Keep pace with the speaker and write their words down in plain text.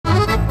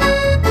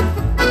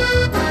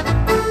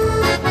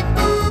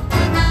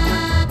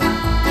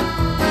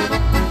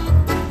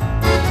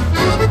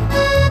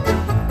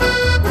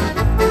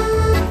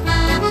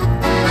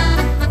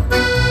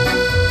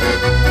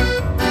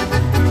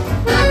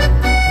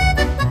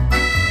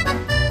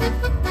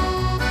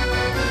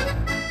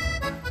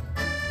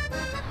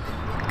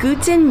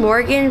Guten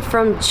Morgen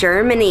from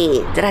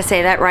Germany. Did I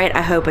say that right?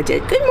 I hope I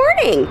did. Good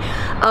morning.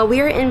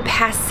 We are in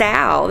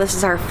Passau. This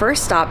is our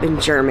first stop in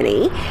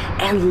Germany.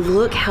 And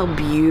look how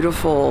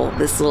beautiful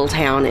this little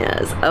town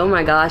is. Oh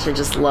my gosh, I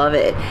just love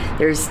it.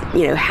 There's,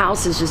 you know,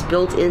 houses just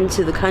built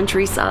into the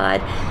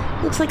countryside.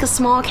 Looks like a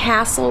small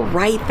castle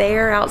right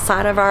there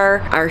outside of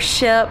our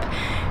ship.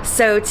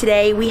 So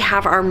today we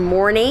have our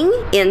morning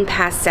in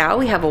Passau.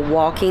 We have a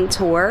walking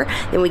tour.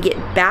 Then we get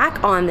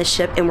back on the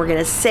ship and we're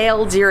gonna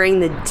sail during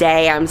the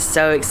day. I'm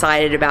so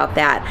excited about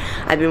that.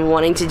 I've been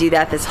wanting to do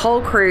that this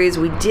whole cruise.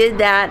 We did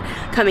that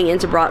coming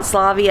into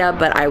Bratislava,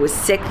 but I was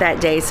sick that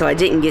day, so I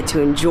didn't get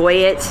to enjoy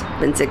it.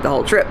 Been sick the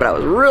whole trip, but I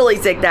was really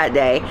sick that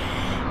day.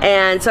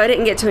 And so I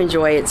didn't get to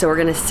enjoy it. So we're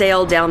gonna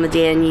sail down the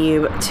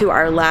Danube to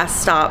our last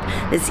stop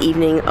this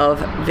evening of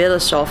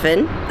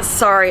Vilshofen.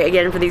 Sorry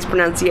again for these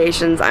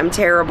pronunciations, I'm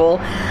terrible.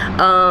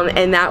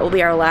 And that will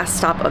be our last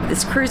stop of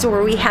this cruise,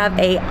 where we have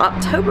a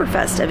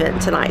Okoberfest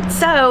event tonight.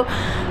 So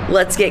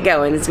let's get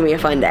going, it's gonna be a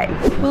fun day.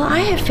 Well,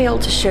 I have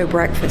failed to show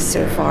breakfast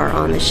so far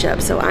on the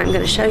ship, so I'm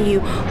gonna show you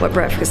what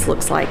breakfast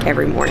looks like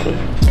every morning.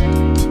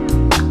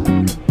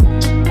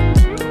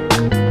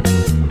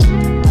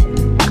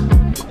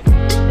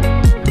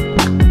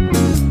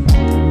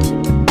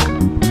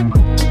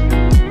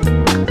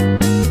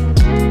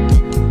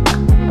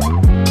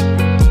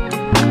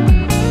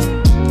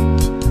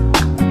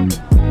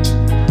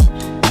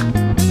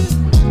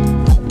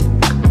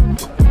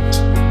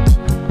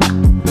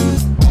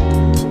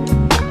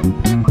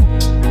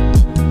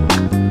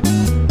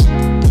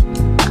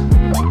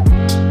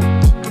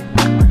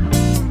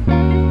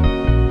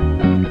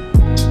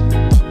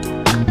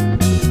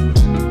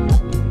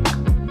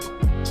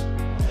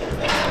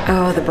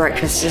 Oh, the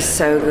breakfast is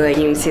so good.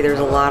 You can see there's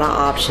a lot of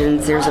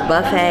options. There's a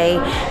buffet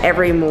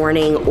every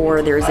morning,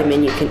 or there's a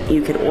menu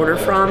you can order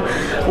from.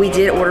 We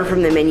did order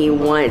from the menu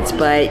once,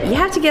 but you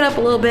have to get up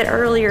a little bit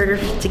earlier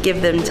to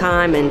give them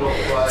time. And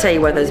I'll tell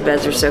you what, those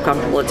beds are so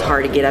comfortable. It's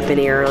hard to get up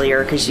any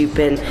earlier because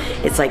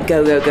it's like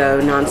go, go, go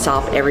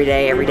nonstop every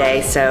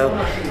day. So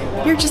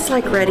you're just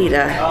like ready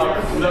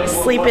to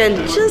sleep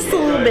in just a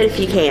little bit if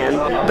you can.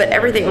 But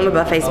everything on the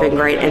buffet's been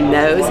great, and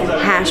those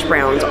hash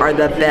browns are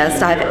the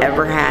best I've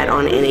ever had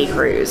on any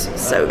cruise.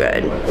 So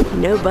good.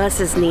 No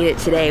buses needed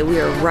today. We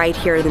are right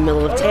here in the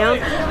middle of town.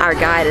 Our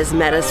guide has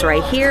met us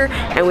right here,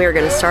 and we are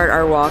going to start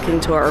our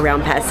walking tour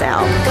around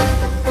Passau.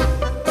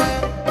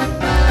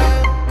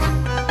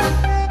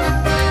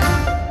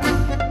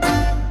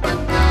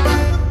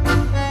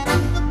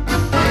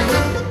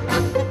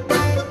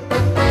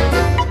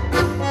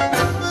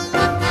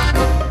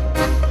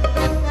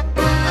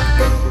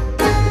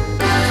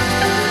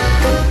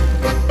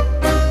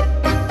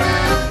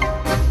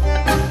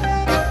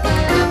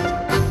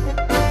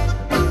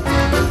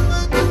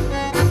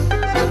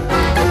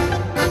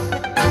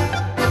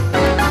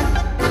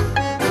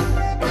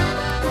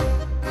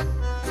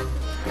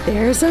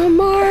 There's a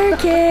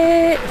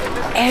market.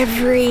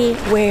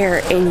 Everywhere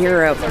in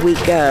Europe we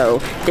go,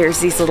 there's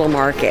these little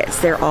markets.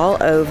 They're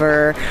all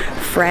over.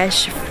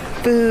 Fresh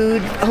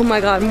food. Oh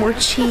my God, more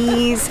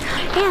cheese.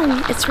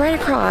 And it's right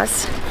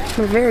across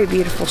from a very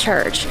beautiful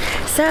church.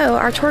 So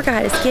our tour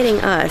guide is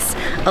getting us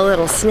a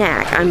little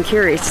snack. I'm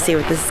curious to see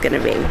what this is gonna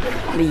be.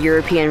 The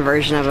European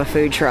version of a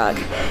food truck.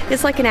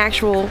 It's like an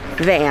actual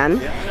van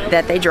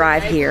that they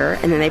drive here,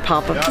 and then they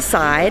pop up the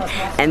side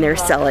and they're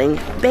selling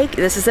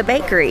this is a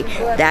bakery.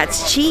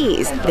 That's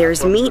cheese.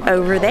 There's meat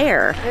over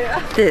there.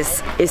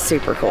 This is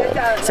super cool.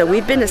 So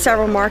we've been to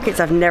several markets.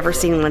 I've never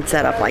seen one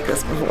set up like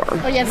this before.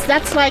 Oh yes,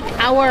 that's like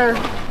our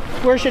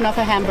version of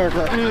a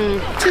hamburger.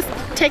 Just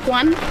take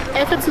one.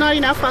 If it's not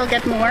enough, I'll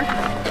get more.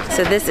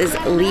 So this is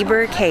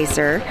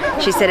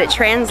Leberkäse. She said it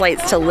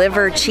translates to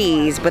liver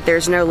cheese, but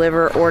there's no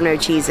liver or no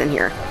cheese in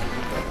here.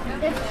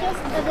 It's just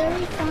a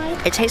very fine.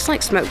 It tastes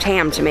like smoked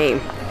ham to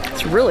me.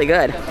 It's really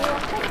good.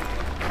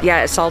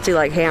 Yeah, it's salty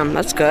like ham.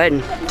 That's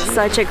good.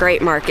 Such a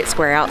great market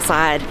square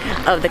outside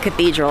of the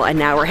cathedral, and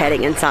now we're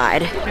heading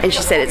inside. And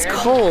she said it's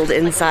cold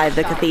inside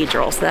the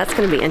cathedral, so that's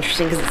going to be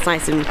interesting because it's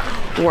nice and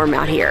warm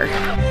out here.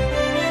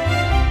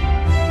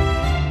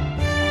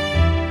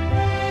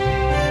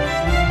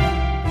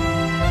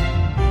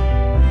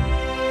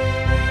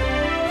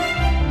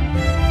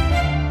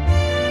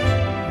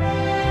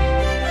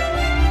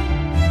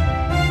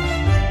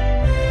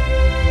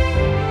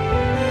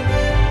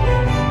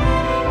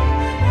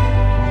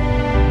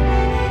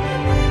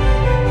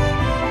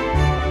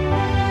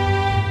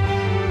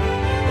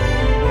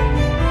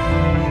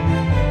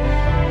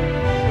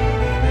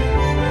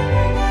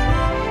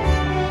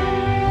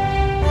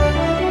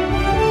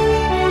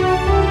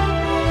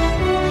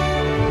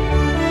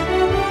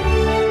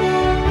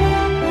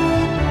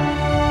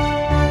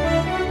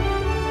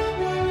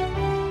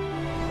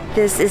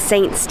 This is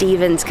St.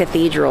 Stephen's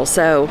Cathedral.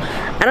 So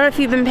I don't know if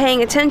you've been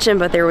paying attention,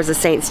 but there was a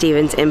St.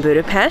 Stephen's in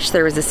Budapest,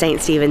 there was a St.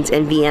 Stephen's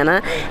in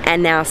Vienna,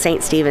 and now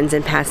St. Stephen's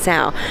in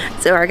Passau.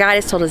 So our guide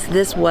has told us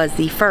this was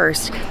the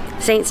first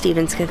St.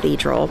 Stephen's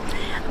Cathedral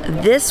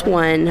This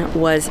one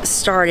was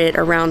started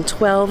around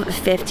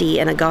 1250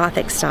 in a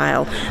Gothic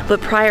style,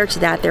 but prior to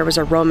that there was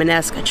a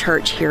Romanesque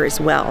church here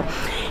as well.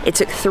 It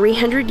took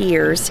 300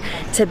 years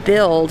to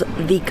build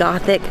the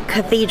Gothic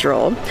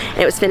Cathedral, and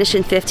it was finished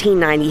in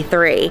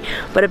 1593.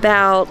 But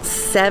about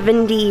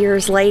 70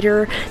 years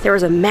later, there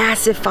was a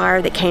massive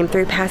fire that came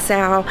through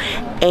Passau,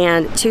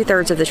 and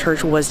 2/3 of the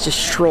church was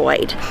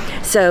destroyed.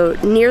 So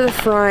near the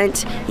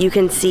front, you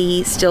can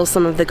see still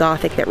some of the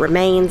Gothic that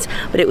remains,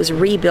 but it was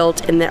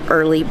rebuilt in the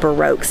early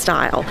Baroque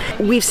style.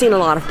 We've seen a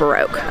lot of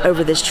Baroque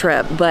over this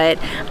trip, but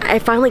I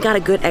finally got a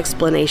good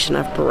explanation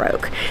of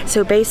Baroque.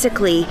 So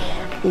basically,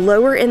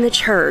 lower in the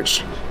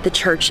church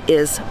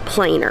is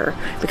plainer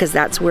because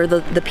that's where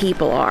the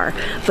people are.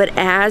 But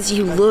as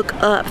you look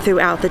up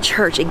throughout the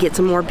church, it gets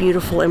more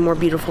beautiful and more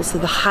beautiful. So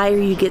the higher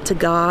you get to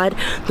God,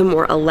 the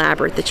more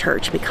elaborate the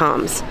church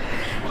becomes.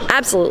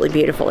 Absolutely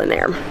beautiful in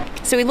there.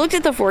 So we looked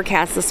at the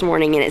forecast this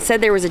morning and it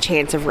said there was a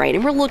chance of rain,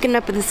 and we're looking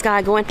up at the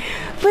sky going,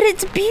 but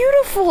it's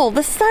beautiful.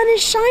 The sun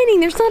is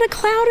shining. There's not a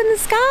cloud in the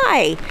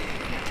sky.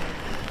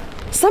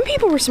 Some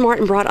people were smart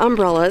and brought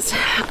umbrellas.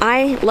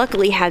 I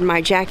luckily had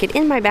my jacket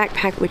in my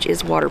backpack, which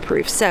is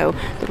waterproof, so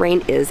the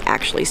rain is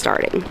actually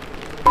starting.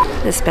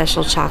 The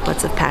special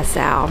chocolates of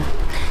Passau.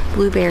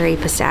 Blueberry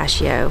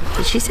pistachio.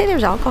 Did she say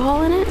there's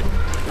alcohol in it?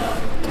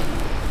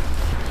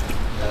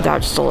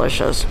 That's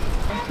delicious.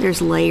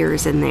 There's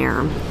layers in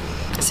there.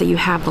 So you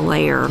have the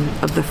layer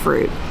of the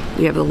fruit,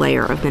 you have the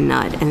layer of the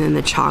nut, and then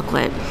the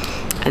chocolate.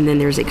 And then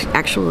there's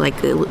actually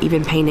like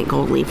even painted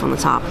gold leaf on the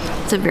top.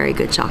 It's a very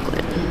good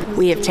chocolate.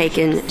 We have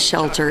taken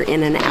shelter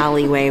in an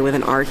alleyway with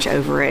an arch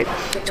over it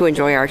to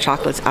enjoy our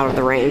chocolates out of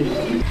the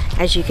rain.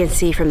 As you can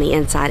see from the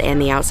inside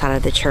and the outside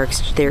of the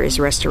church, there is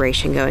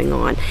restoration going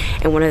on.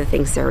 And one of the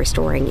things they're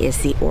restoring is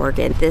the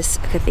organ. This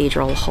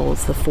cathedral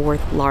holds the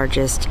 4th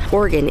largest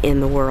organ in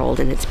the world,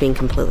 and it's being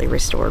completely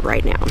restored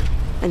right now.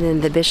 And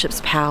then the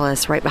bishop's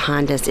palace right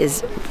behind us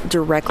is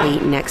directly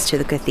next to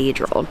the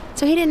cathedral.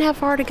 So he didn't have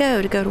far to go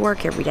to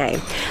work every day.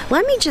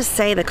 Let me just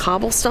say the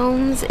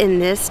cobblestones in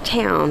this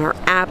town are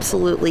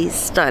absolutely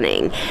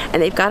stunning.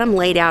 And they've got them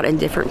laid out in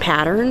different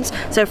patterns.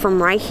 So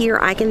from right here,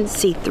 I can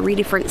see 3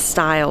 different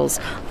styles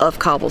of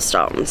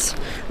cobblestones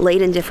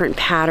laid in different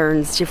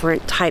patterns,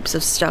 different types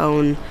of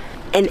stone,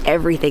 and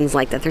everything's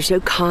like that. There's no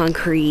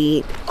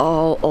concrete,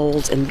 all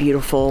old and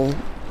beautiful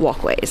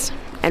walkways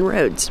and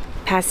roads.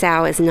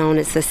 Passau is known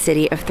as the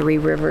city of 3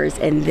 rivers,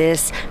 and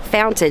this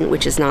fountain,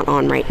 which is not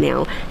on right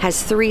now,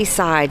 has 3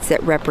 sides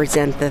that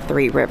represent the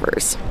 3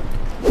 rivers.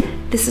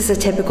 This is a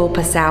typical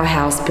Passau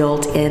house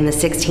built in the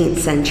 16th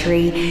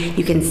century.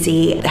 You can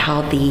see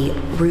how the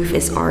roof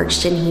is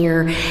arched in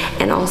here,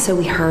 and also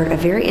we heard a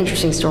very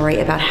interesting story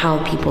about how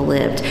people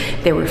lived.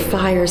 There were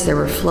fires, there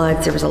were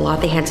floods, there was a lot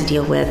they had to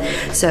deal with.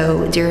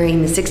 So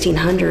during the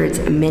 1600s,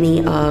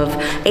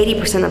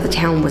 80% of the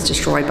town was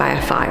destroyed by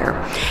a fire,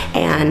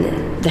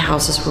 and the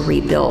houses were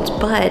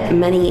rebuilt. But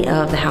many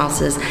of the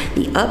houses,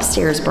 the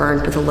upstairs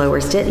burned, but the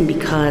lowers didn't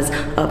because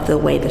of the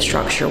way the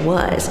structure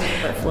was.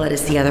 Flood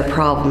is the other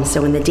problem.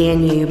 So when the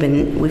Danube,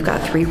 and we've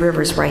got 3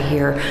 rivers right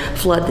here,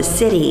 flood the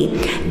city,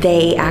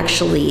 they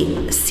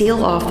actually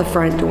seal off the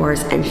front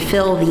doors and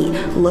fill the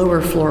lower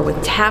floor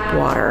with tap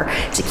water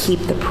to keep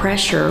the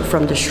pressure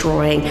from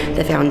destroying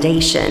the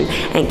foundation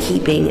and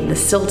keeping the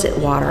silted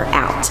water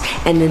out.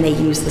 And then they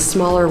use the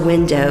smaller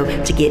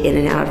window to get in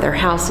and out of their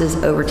houses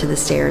over to the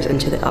stairs and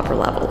to the upper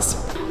levels.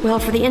 Well,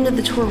 for the end of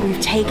the tour,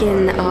 we've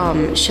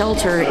taken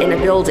shelter in a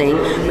building,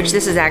 which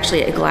this is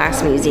actually a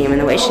glass museum, and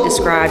the way she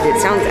described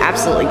it sounds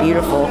absolutely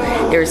beautiful.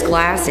 There's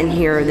glass in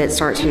here that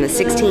starts from the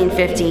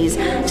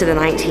 1650s to the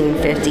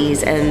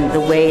 1950s, and the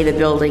way the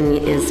building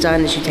is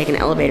done is you take an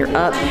elevator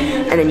up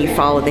and then you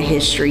follow the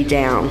history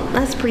down.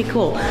 That's pretty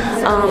cool.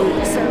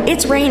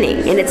 It's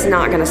raining, and it's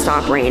not going to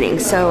stop raining,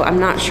 so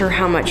I'm not sure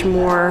how much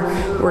more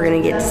we're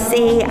going to get to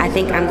see. I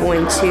think I'm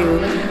going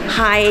to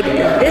hide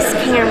this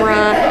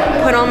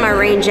camera, put on my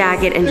rain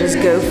jacket, and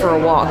just go for a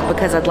walk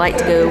because I'd like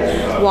to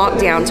go walk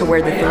down to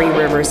where the 3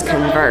 rivers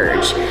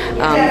converge.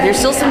 There's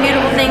still some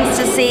beautiful things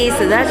to see,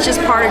 so that's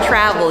just part of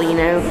travel, you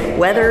know.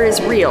 Weather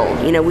is real.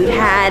 You know, we've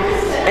had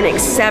an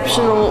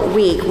exceptional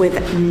week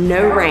with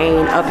no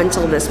rain up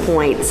until this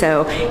point,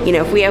 so, you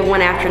know, if we have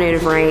one afternoon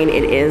of rain,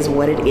 it is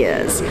what it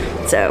is.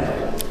 So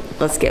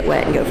let's get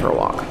wet and go for a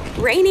walk.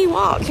 Rainy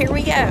walk, here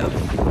we go.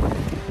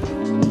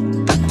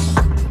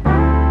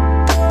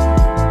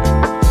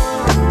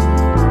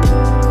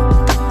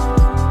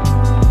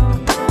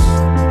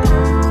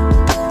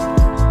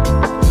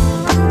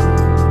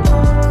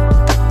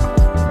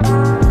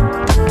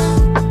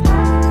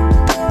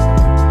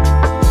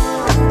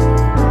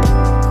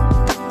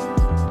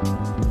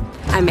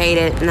 I made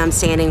it, and I'm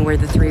standing where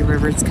the 3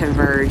 rivers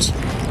converge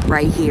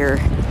right here.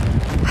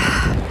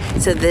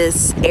 So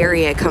this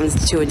area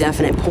comes to a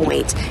definite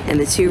point, and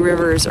the 2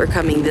 rivers are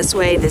coming this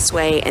way,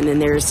 and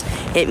then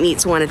it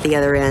meets one at the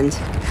other end.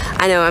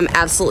 I know I'm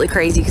absolutely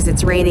crazy because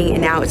it's raining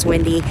and now it's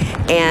windy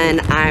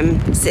and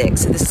I'm sick.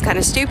 So this is kind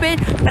of stupid,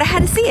 but I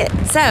had to see it.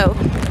 So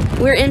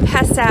We're in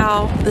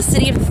Passau, the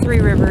city of the Three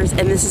Rivers,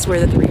 and this is where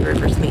the Three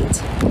Rivers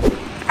meet.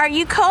 Are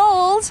you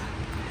cold?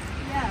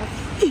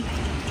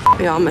 Yes.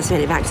 We almost made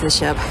it back to the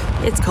ship.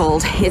 It's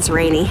cold, it's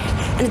rainy,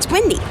 and it's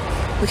windy.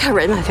 Look how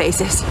red my face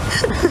is.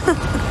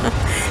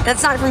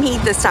 That's not from heat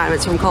this time,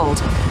 it's from cold.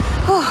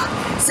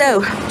 Oh,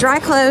 so, dry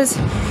clothes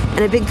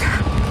and a big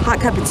hot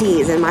cup of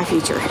tea is in my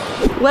future.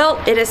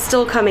 Well, it is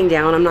still coming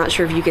down. I'm not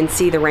sure if you can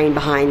see the rain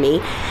behind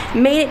me.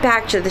 Made it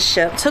back to the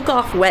ship, took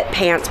off wet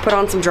pants, put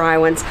on some dry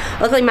ones.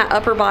 Luckily my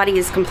upper body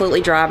is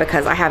completely dry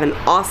because I have an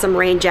awesome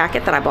rain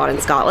jacket that I bought in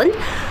Scotland.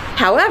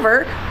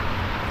 However,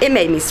 it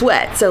made me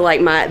sweat. So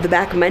like the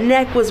back of my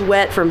neck was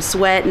wet from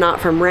sweat, not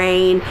from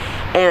rain.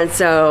 And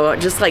so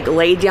just like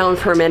laid down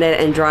for a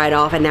minute and dried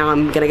off, and now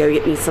I'm gonna go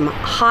get me some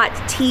hot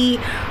tea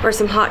or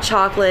some hot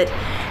chocolate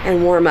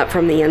and warm up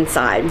from the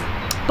inside.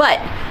 But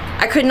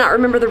I could not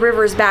remember the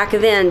rivers back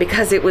then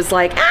because it was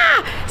like,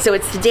 ah! So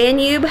it's the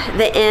Danube,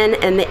 the Inn,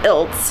 and the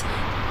Ilz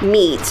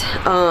meet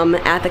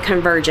at the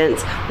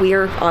convergence. We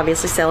are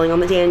obviously sailing on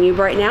the Danube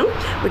right now,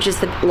 which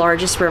is the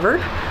largest river.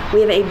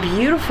 We have a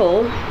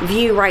beautiful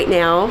view right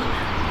now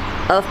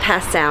of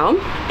Passau.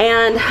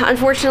 And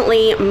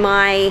unfortunately,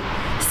 my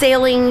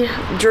sailing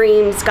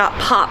dreams got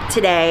popped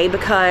today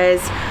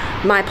because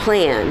my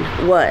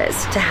plan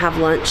was to have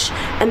lunch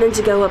and then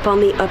to go up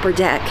on the upper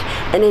deck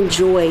and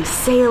enjoy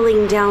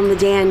sailing down the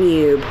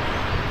Danube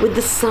with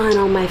the sun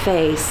on my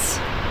face.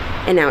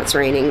 And now it's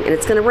raining, and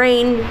it's gonna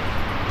rain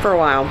for a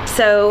while.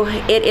 So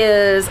it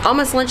is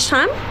almost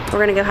lunchtime. We're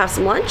gonna go have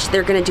some lunch.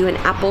 They're gonna do an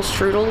apple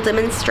strudel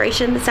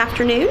demonstration this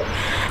afternoon,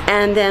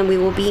 and then we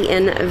will be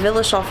in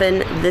Vilshofen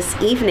this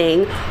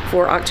evening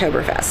for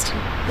Okoberfest.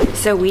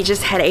 So we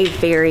just had a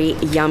very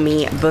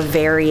yummy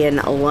Bavarian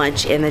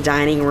lunch in the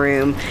dining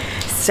room.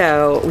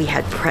 So we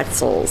had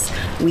pretzels,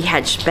 we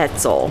had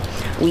spätzle,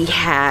 we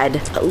had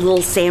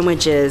little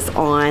sandwiches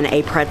on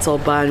a pretzel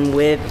bun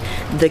with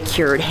the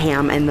cured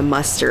ham and the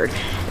mustard.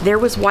 There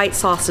was white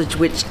sausage,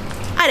 which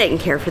I didn't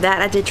care for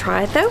that. I did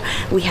try it though.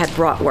 We had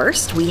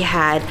bratwurst, we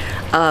had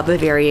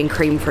Bavarian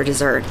cream for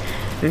dessert.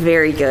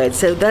 Very good.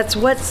 So that's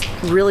what's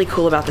really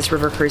cool about this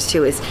river cruise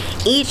too, is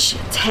each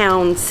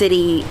town,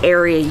 city,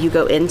 area you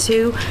go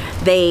into,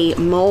 they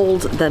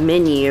mold the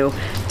menu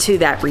to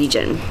that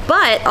region.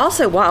 But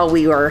also while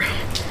we were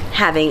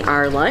having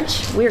our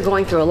lunch, we were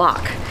going through a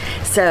lock.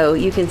 So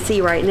you can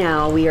see right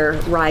now we are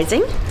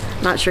rising.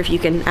 Not sure if you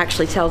can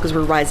actually tell because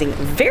we're rising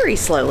very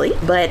slowly,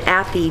 but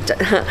at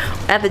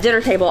the dinner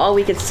table, all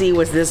we could see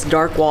was this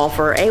dark wall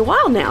for a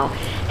while now.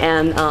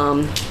 And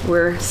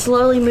we're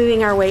slowly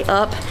moving our way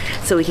up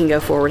so we can go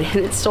forward, and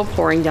it's still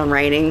pouring down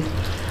raining.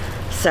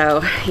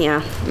 So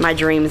yeah, my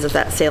dreams of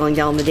that sailing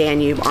down the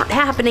Danube aren't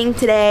happening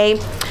today,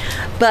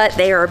 but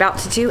they are about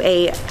to do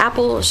a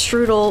apple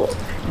strudel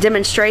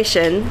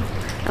demonstration.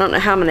 I don't know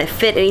how I'm gonna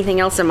fit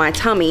anything else in my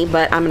tummy,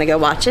 but I'm gonna go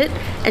watch it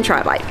and try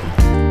a bite.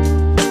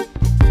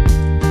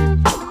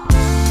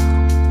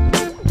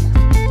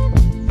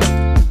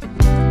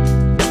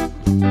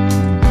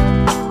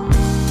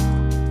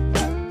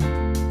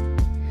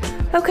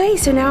 Okay,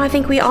 so now I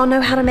think we all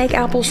know how to make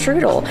apple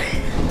strudel.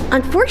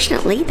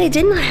 Unfortunately, they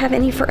did not have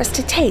any for us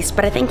to taste,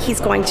 but I think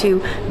he's going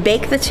to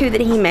bake the two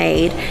that he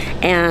made,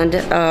 and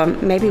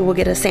maybe we'll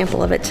get a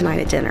sample of it tonight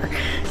at dinner.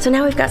 So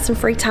now we've got some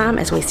free time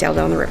as we sail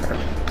down the river.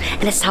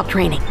 And it stopped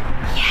raining.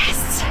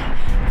 Yes!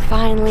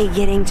 Finally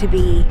getting to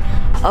be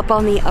up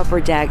on the upper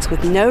decks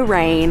with no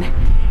rain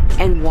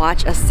and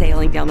watch us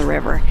sailing down the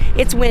river.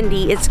 It's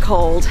windy, it's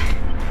cold,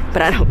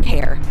 but I don't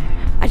care.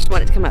 I just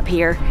wanted to come up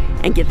here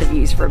and get the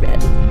views for a bit.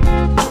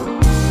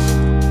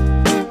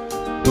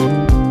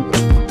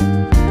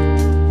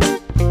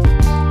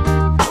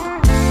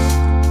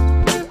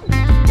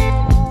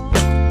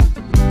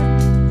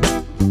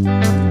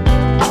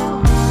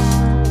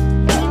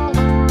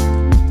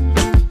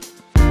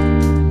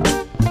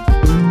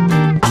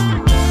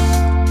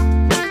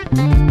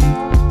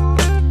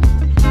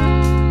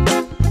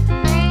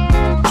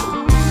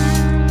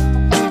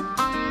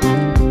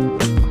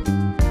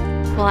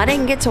 I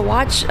didn't get to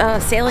watch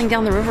sailing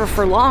down the river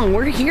for long.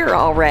 We're here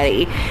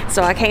already.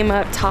 So I came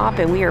up top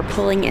and we are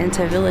pulling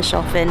into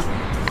Vilshofen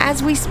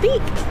as we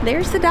speak.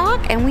 There's the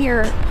dock and we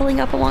are pulling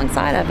up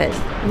alongside of it.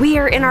 We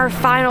are in our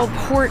final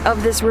port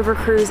of this river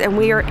cruise and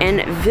we are in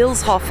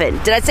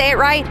Vilshofen. Did I say it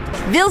right?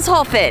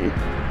 Vilshofen.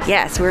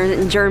 Yes, we're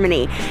in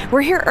Germany.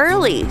 We're here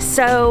early,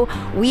 so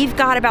we've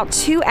got about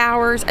 2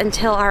 hours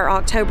until our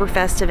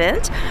Okoberfest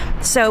event.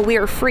 So we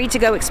are free to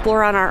go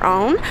explore on our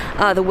own.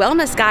 The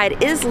wellness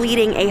guide is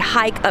leading a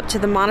hike up to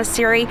the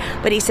monastery,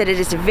 but he said it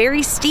is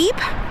very steep,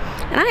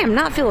 and I am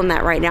not feeling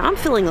that right now. I'm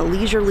feeling a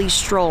leisurely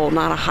stroll,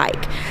 not a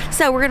hike.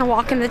 So we're gonna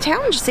walk into the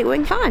town and just see what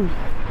we can find.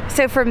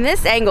 So from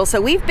this angle,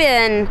 so we've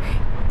been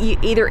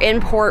either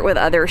in port with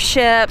other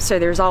ships, so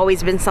there's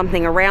always been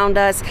something around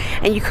us,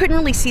 and you couldn't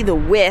really see the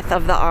width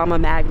of the Alma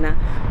Magna.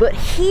 But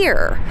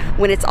here,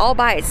 when it's all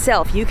by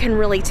itself, you can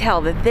really tell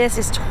that this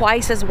is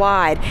twice as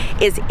wide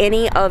as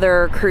any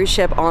other cruise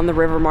ship on the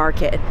river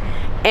market.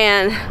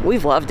 And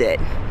we've loved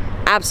it.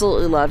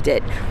 Absolutely loved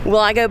it. Will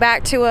I go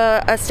back to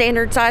a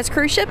standard size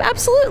cruise ship?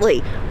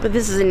 Absolutely. But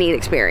this is a neat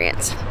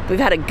experience. We've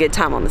had a good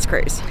time on this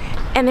cruise.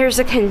 And there's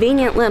a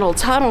convenient little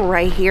tunnel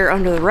right here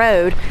under the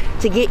road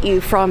to get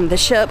you from the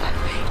ship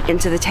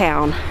into the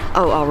town.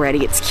 Oh,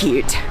 already it's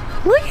cute.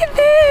 Look at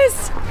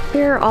this!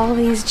 There are all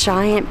these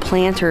giant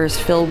planters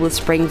filled with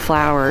spring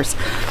flowers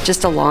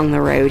just along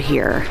the road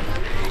here.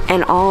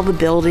 And all the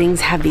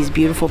buildings have these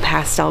beautiful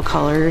pastel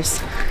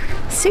colors.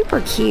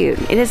 Super cute.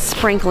 It is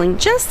sprinkling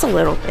just a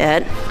little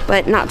bit,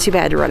 but not too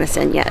bad to run us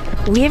in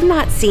yet. We have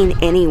not seen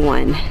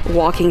anyone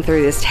walking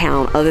through this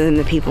town other than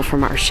the people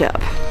from our ship.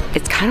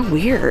 It's kind of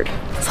weird.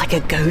 It's like a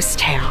ghost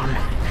town.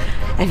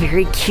 A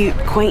very cute,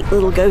 quaint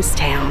little ghost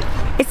town.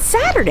 It's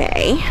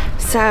Saturday,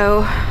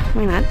 so I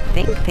mean, I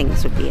think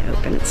things would be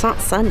open. It's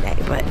not Sunday,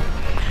 but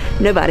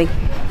nobody.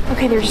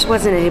 Okay, there just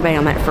wasn't anybody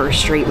on that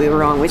first street we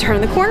were on. We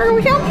turned the corner and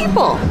we found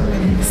people.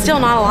 Still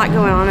not a lot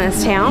going on in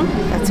this town.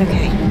 That's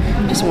okay.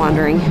 I'm just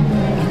wandering.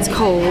 It's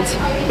cold.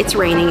 It's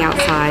raining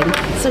outside.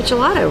 So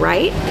gelato,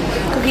 right?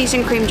 Cookies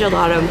and cream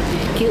gelato.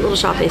 Cute little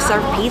shop. They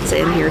serve pizza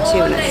in here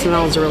too, and it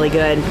smells really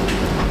good.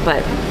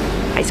 But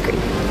ice cream.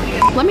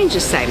 Let me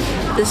just say,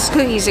 this is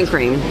cookies and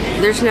cream.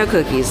 There's no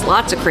cookies.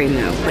 Lots of cream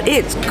though, but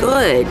it's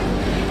good.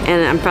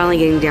 And I'm finally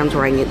getting down to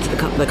where I can get to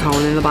the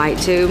cone and the bite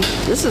too.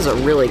 This is a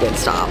really good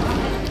stop.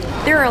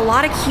 There are a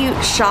lot of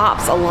cute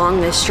shops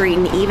along this street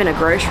and even a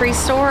grocery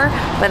store,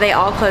 but they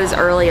all close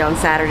early on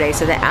Saturday.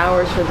 So the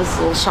hours for this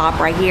little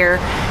shop right here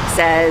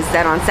says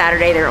that on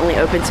Saturday they're only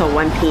open till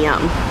 1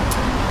 p.m.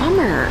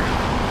 Bummer.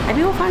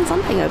 Maybe we'll find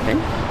something open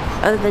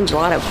other than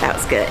gelato. That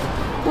was good.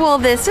 Well,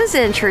 this is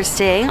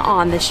interesting.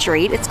 On the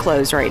street, it's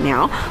closed right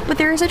now, but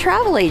there is a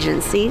travel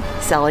agency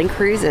selling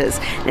cruises.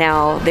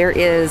 Now, there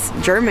is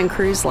German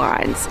cruise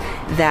lines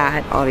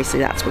that, obviously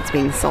that's what's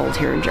being sold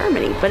here in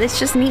Germany, but it's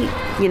just neat,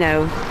 you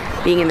know,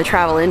 being in the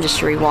travel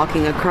industry,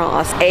 walking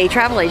across a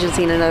travel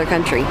agency in another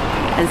country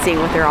and seeing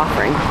what they're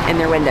offering in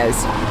their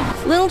windows.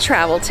 Little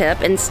travel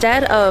tip,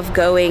 instead of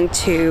going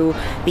to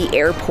the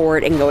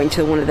airport and going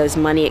to one of those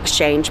money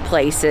exchange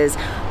places,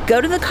 go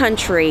to the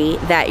country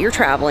that you're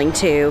traveling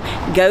to,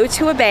 go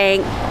to a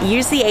bank,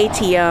 use the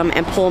ATM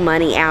and pull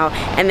money out,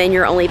 and then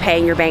you're only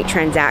paying your bank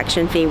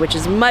transaction fee, which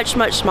is much,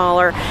 much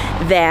smaller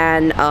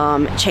than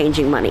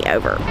changing money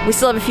over. We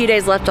still have a few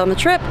days left on the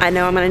trip. I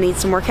know I'm gonna need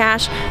some more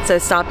cash, so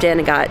stopped in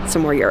and got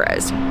some more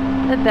euros.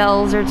 The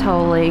bells are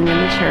tolling in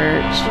the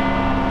church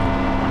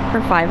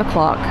for 5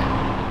 o'clock.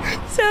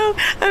 So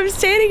I'm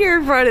standing here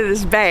in front of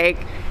this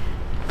bank.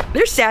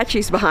 There's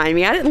statues behind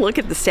me. I didn't look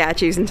at the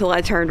statues until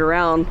I turned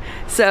around.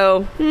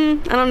 So I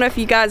don't know if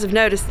you guys have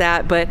noticed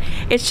that, but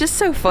it's just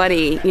so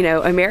funny. You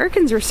know,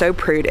 Americans are so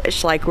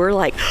prudish. Like, we're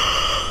like,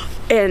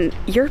 and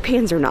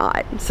Europeans are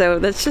not. So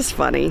that's just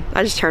funny.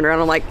 I just turned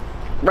around, I'm like,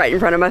 right in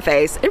front of my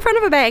face, in front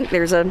of a bank,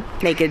 there's a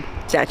naked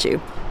statue.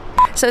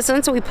 So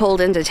since we pulled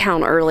into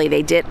town early,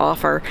 they did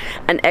offer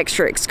an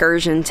extra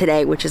excursion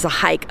today, which is a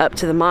hike up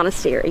to the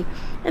monastery.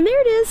 And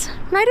there it is,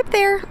 right up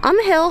there on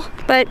the hill.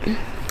 But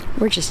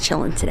we're just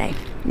chilling today.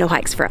 No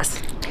hikes for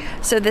us.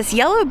 So this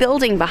yellow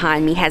building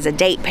behind me has a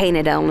date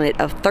painted on it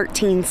of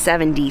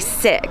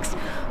 1376.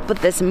 But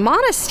this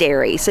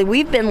monastery, so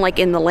we've been like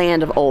in the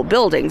land of old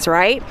buildings,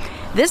 right?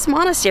 This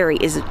monastery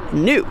is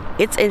new.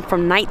 It's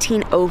from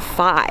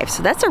 1905.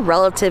 So that's a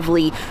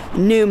relatively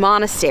new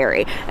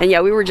monastery. And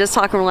yeah, we were just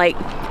talking, we're like,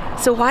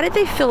 so why did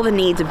they feel the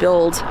need to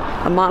build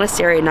a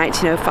monastery in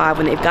 1905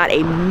 when they've got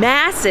a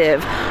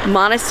massive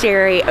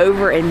monastery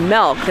over in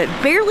Melk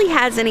that barely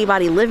has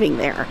anybody living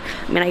there?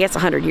 I mean, I guess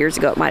 100 years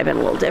ago it might have been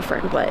a little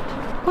different, but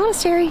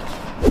monastery.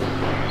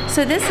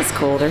 So this is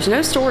cool. There's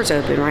no stores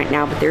open right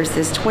now, but there's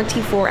this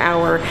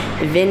 24-hour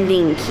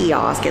vending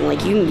kiosk, and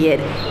like you can get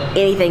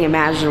anything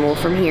imaginable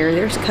from here.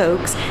 There's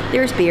Cokes,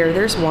 there's beer,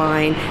 there's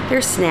wine,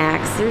 there's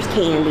snacks, there's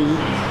candy,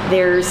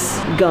 there's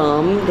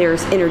gum,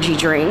 there's energy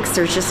drinks,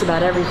 there's just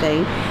about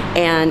everything.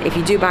 And if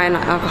you do buy an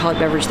alcoholic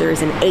beverage, there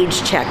is an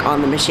age check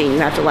on the machine. You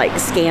have to like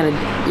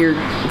scan your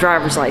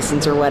driver's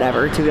license or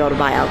whatever to be able to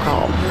buy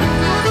alcohol.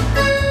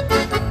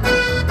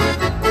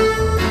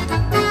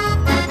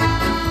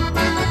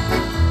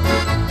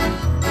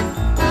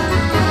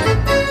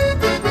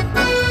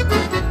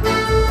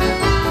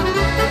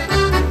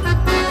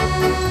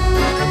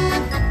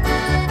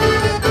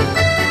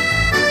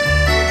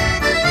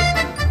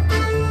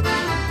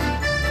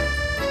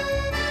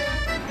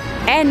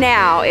 And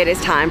now it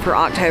is time for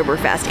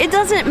Okoberfest. It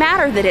doesn't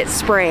matter that it's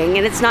spring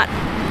and it's not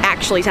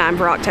actually time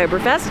for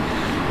Okoberfest.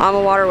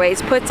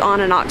 Amawaterways puts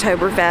on an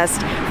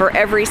Okoberfest for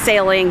every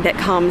sailing that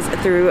comes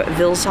through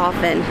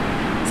Vilshofen.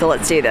 So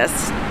let's do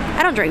this.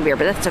 I don't drink beer,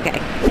 but that's okay.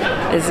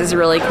 This is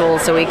really cool.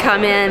 So we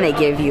come in, they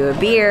give you a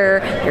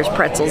beer, there's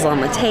pretzels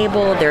on the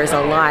table, there's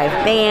a live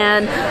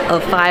band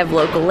of 5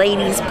 local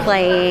ladies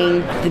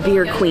playing. The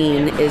beer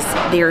queen is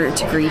there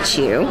to greet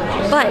you.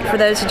 But for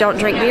those who don't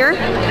drink beer,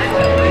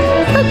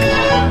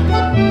 look.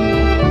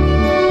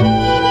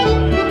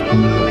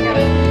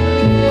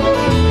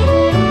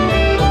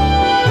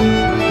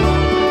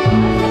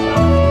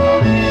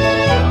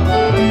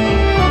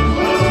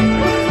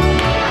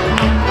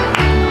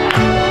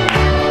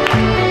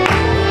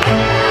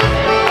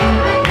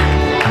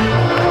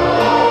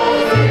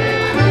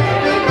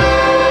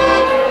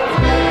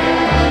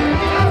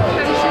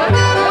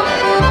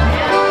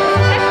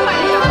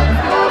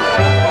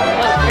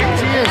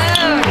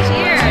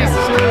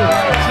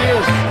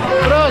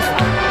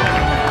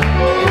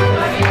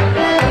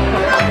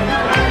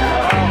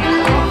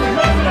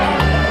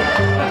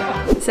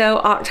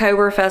 go.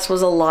 Oktoberfest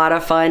was a lot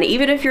of fun.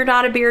 Even if you're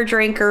not a beer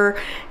drinker,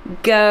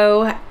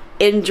 go.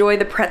 Enjoy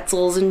the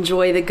pretzels,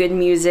 enjoy the good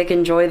music,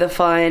 enjoy the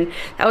fun.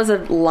 That was a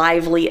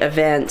lively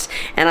event,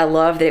 and I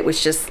love that it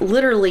was just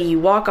literally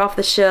you walk off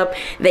the ship,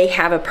 they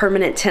have a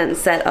permanent tent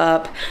set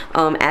up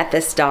at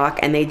this dock,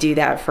 and they do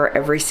that for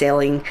every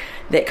sailing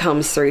that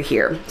comes through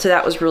here. So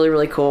that was really,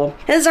 really cool.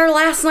 This is our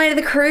last night of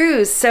the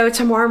cruise. So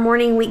tomorrow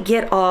morning we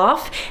get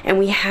off and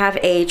we have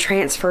a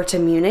transfer to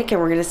Munich, and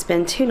we're gonna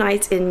spend 2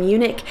 nights in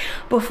Munich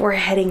before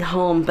heading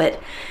home.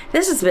 But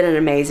this has been an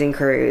amazing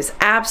cruise.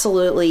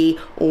 Absolutely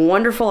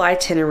wonderful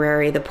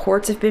itinerary. The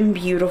ports have been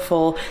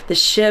beautiful. The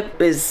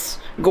ship is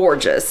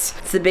gorgeous.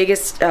 It's the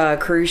biggest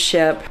cruise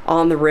ship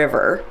on the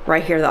river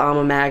right here, the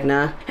Alma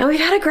Magna, and we've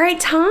had a great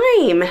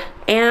time.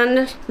 And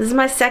this is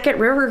my second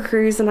river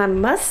cruise, and I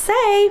must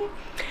say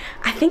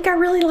I think I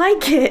really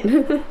like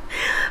it.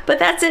 But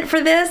that's it for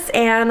this,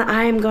 and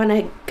I'm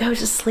gonna go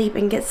to sleep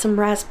and get some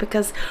rest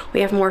because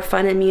we have more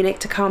fun in Munich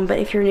to come. But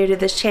if you're new to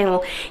this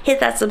channel, hit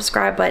that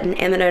subscribe button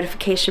and the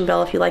notification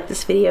bell if you like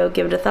this video.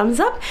 Give it a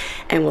thumbs up,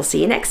 and we'll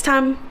see you next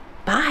time.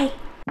 Bye.